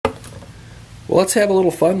Well, let's have a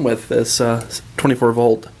little fun with this 24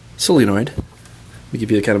 volt solenoid. Let me give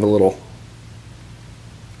you kind of a little,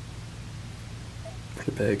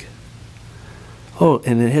 pretty big. Oh,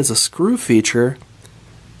 and it has a screw feature,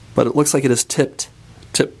 but it looks like it is tipped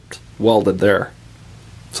welded there.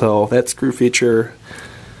 So that screw feature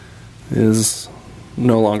is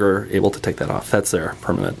no longer able to take that off. That's there,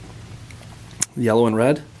 permanent. Yellow and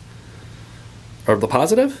red are the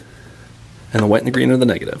positive, and the white and the green are the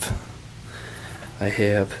negative. I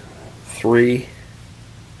have 3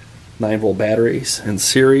 9-volt batteries in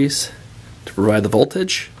series to provide the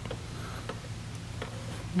voltage.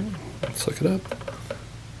 Let's look it up.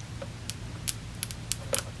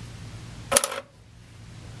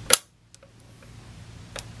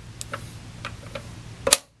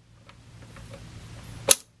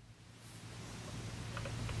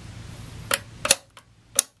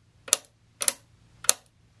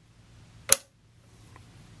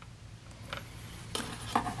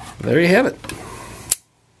 There you have it.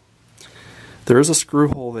 There is a screw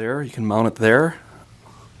hole there. You can mount it there.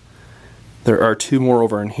 There are 2 more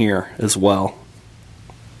over in here as well.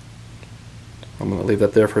 I'm going to leave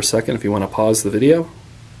that there for a second if you want to pause the video.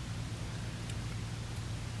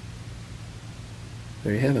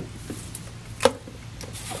 There you have it.